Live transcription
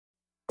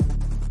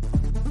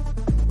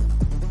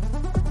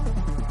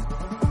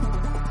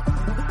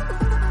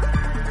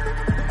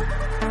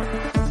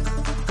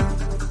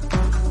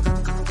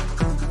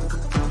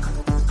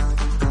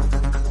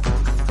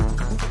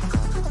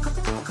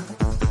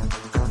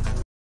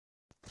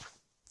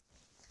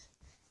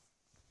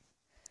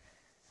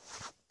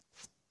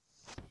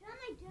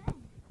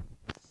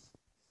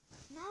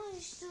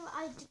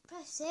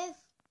Press save.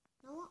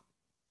 Now what?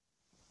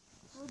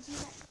 Would you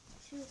like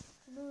to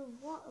know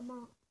what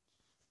amount?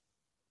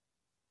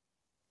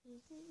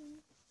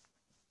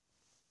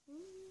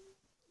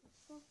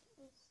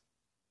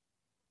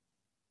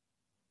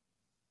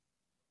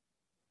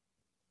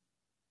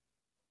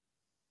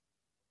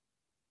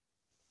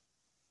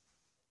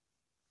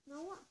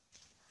 Now what?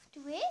 To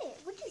wait.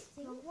 What do you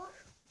think? Now what?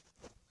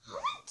 How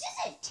much is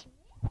it?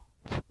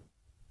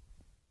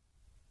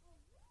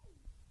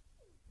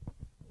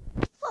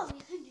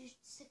 400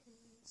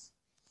 seconds.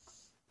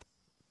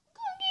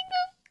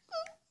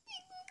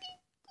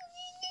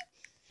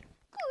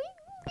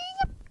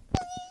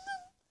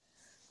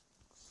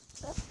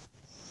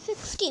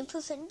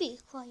 16% be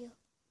quiet.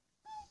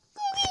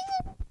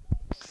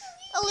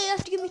 Only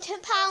have to give me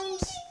 £10.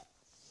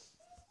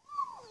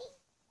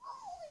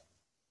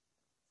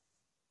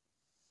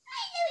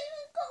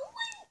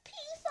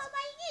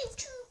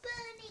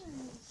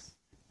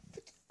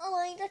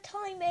 That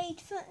I made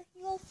for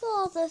your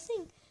father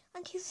thing,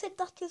 and he said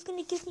that he was going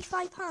to give me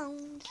 £5. No,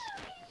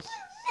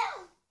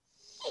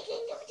 you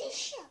can do this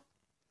show.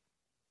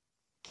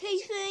 Okay,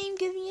 so I'm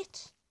giving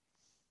it.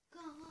 Go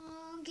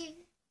on, give.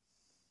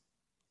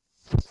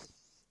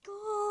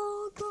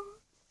 Go.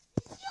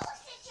 You're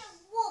such a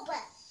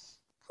robber.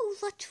 How's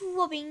that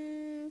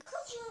robbing?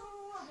 Because you're a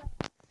robber.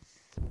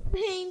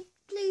 Hey,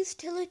 please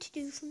tell her to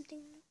do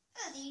something.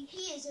 Eddie,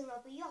 he is a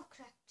robber. You're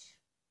correct.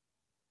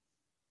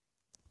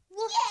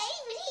 What? Yeah,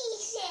 even he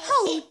said.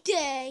 How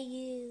dare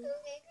you?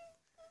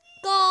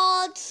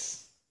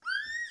 Gods.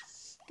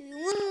 Give you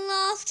one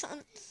last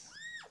chance.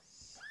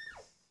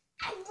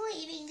 I'm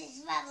leaving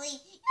this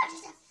family. You're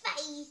just a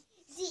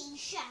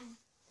physician.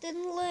 Then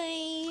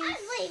leave. I'm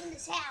leaving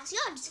this house.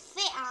 You're just a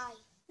fit eye.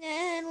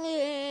 Then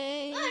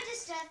leave. You're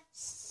just a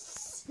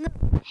No.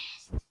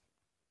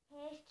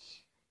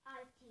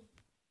 S-H-I-T.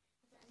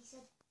 That's what he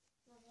said.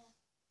 Not a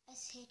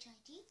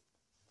S-H-I-T.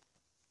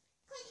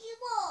 Because you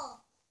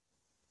are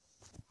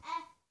a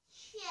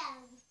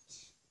shout.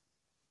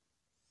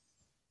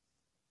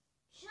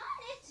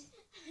 Sean, it's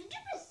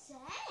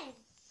 100%.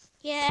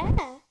 Yeah.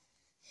 Now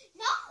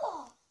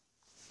what?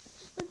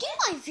 I'm doing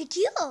my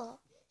video.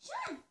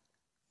 Sean.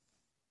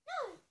 No.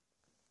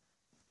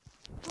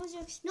 What's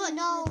your No.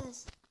 No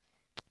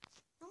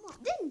more.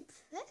 Then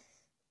press.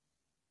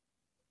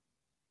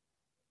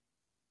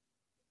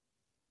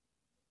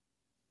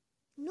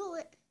 No,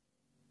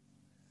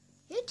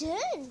 you're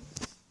done.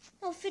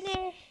 I'm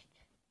finished.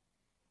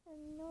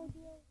 No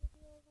idea.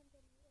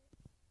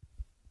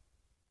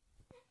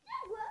 It's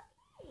not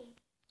working.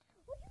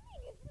 What do you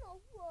mean it's not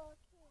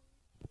working?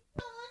 It's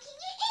not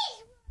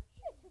working.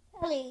 It is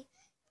working. Ellie,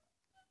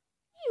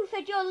 you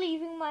said you're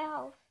leaving my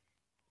house,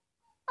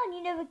 and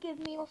you never give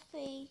me your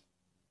fee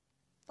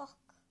back.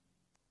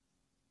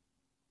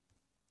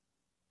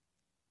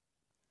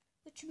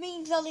 Which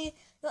means, Ellie,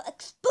 you're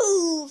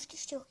exposed.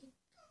 Just joking.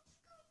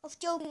 I was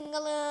joking,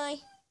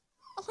 Ellie.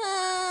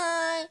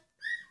 Ellie.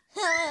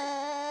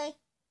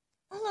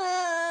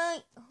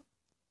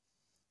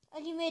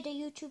 And you made a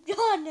YouTube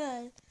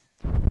channel.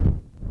 I'm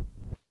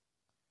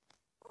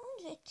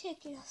going to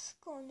take your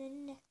score on the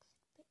next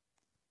bit.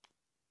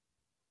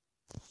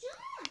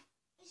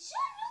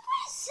 Sean, look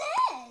what it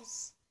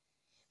says.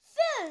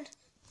 Filled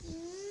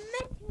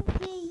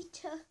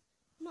metadata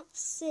not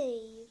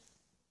saved.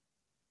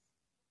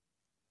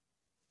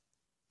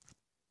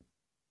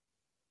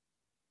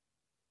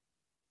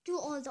 Do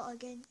all that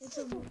again. It's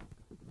a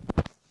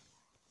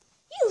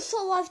You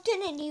saw I've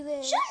done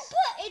anyway. Sean,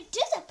 but it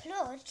did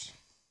upload.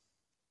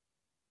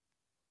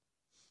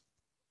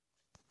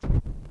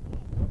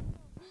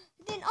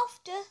 Then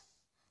after,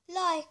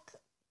 like,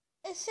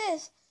 it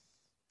says,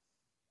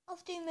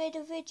 after you made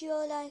a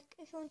video, like,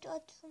 if you want to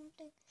add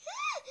something.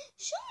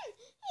 Sean,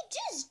 it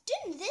just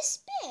done this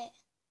bit.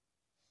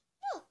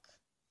 Look.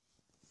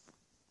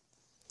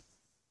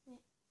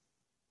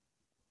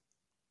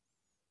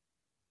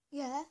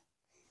 Yeah.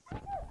 I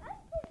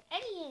put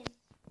Ellie in.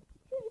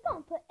 You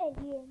can't put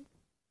Ellie in.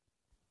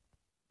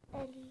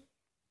 Ellie.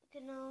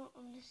 Okay, now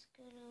I'm just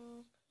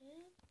gonna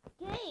put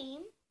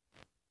game.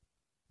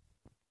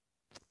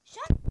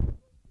 Sean.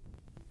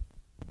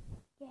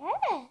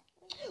 Yeah.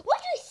 What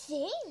do you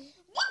think?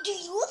 What do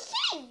you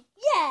think?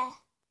 Yeah.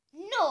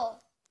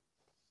 No.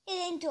 It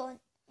ain't done.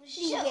 Leave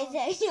Sure. it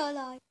there in your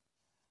life.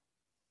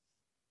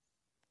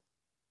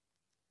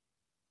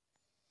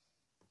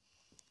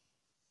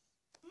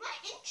 My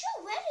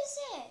intro, where is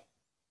it?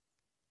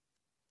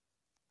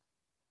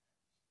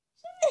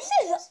 It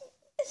says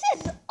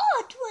add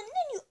one,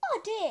 then you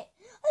add it.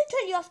 I'll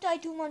tell you after I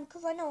do one,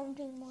 because I know I'm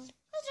doing one.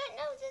 I don't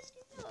know this.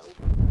 No.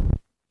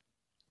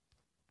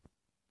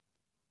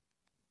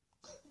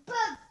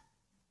 Bug.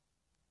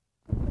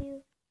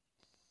 You.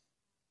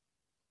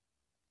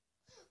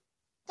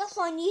 That's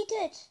what I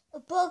needed. A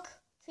bug,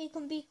 so you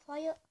can be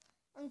quiet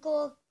and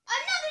go.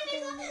 I'm not gonna be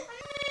quiet. I'm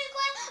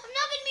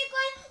not gonna be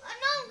quiet. I'm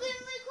not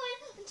gonna be quiet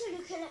until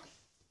you kill it.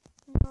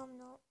 No, I'm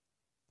not.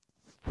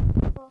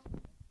 But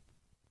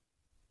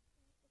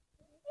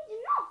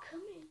It's not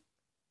coming.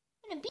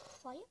 I'm gonna be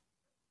quiet.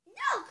 No,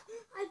 Look,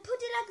 I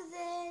put it like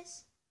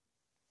this.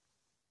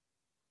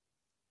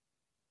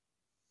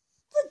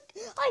 Look,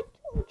 I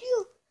told you.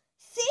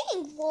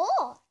 Sing,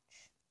 watch.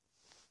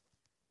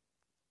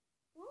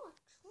 What?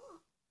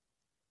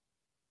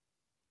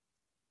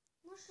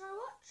 What should I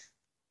watch?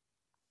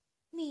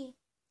 Me.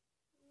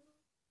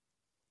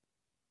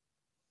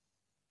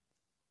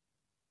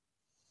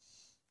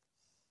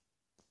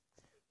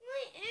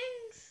 My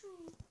intro.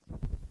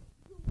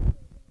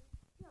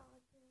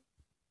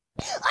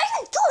 I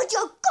haven't told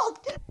you, God.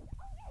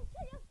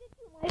 I have to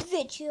do my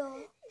video.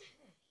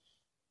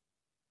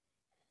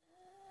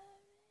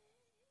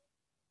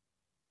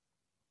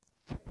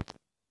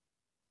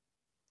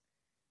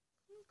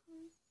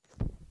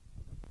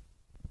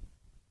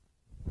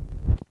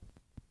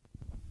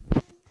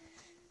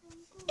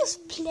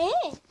 Just play.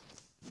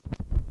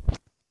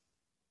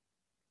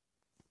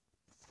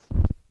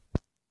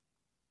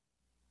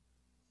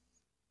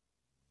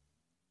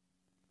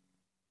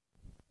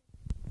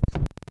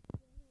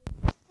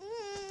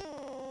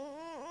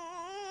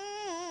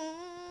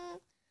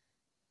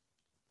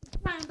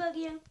 Fine, bug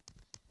you.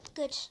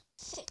 Good.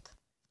 Sick.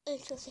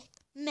 Ultra sick.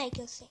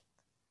 Mega sick.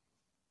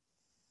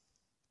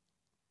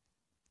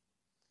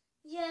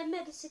 Yeah,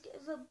 mega sick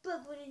if a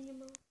bug went in your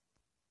mouth.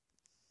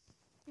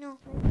 No.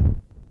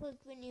 Bug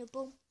in your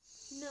bum.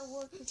 No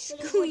one.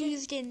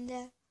 Squeezed in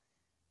there.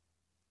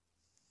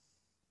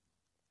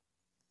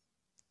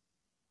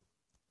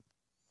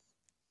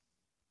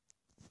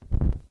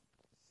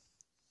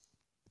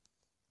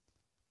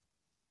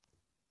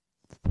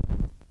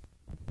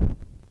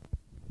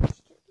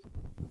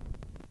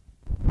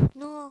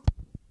 No.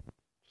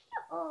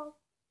 Oh.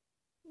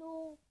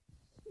 No.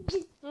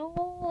 No.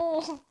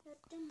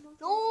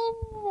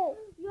 No.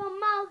 Your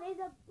mouth is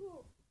a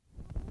book.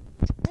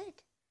 Good.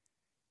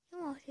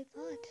 You're not too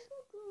bad.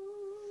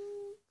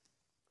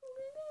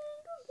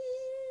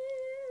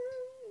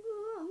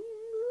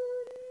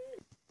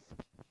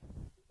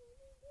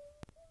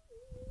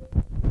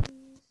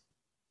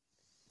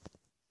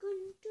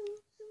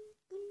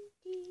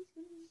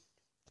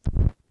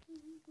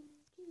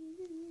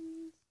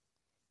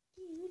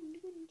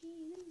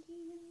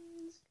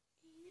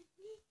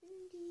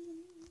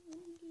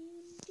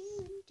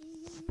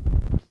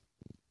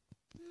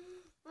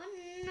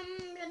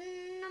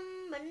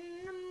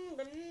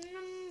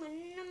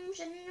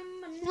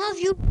 Love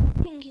you.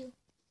 Thank you.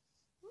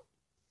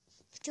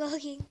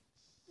 Jogging.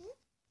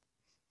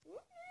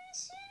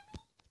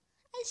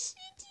 I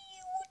said to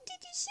you, what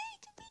did you say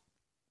to me?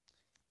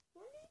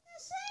 What did you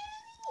say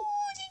to me?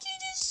 What did you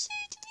just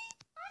say to me?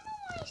 I know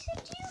what I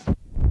said to you.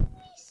 What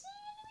did you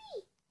say to me?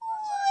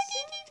 What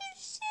did you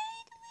just say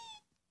to me?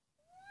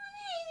 What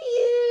did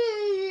you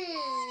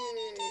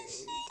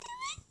Say to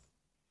me?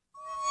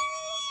 What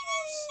did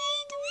you say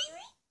to me?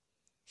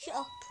 Shut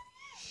up.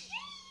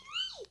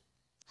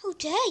 How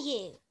dare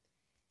you?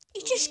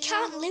 You just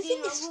can't live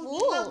in this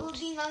world.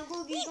 Be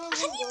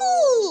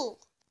animal.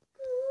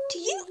 Do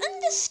you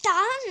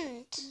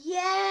understand? Yeah,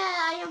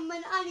 I am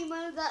an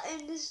animal that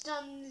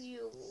understands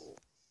you.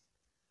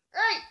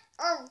 Hey,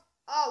 oh,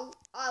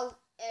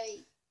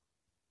 hey.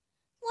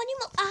 What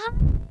animal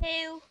are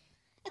you?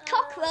 A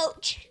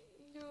cockroach.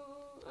 No,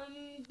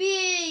 I'm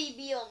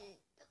baby on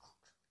the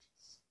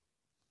cockroaches.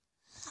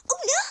 Oh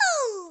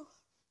no!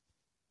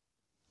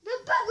 The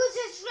bug was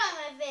just right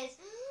my face.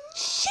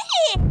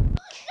 Shit!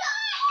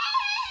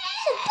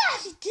 It's a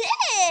bad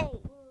day!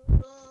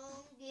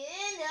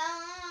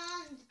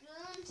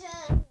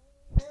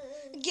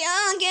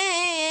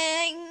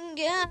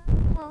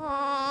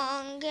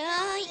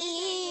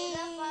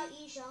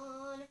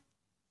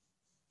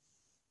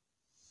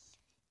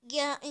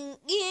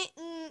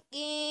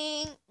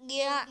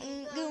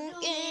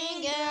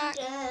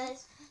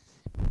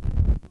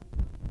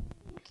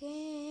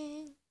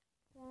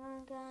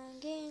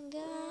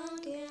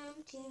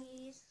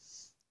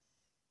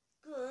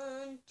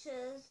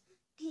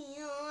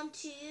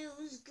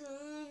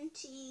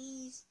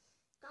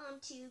 Gone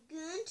to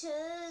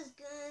Gunter's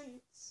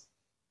guns.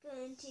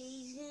 Gone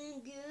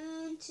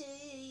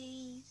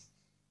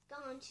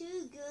to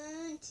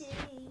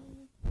Gunter's.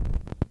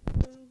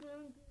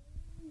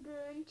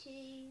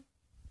 Gun.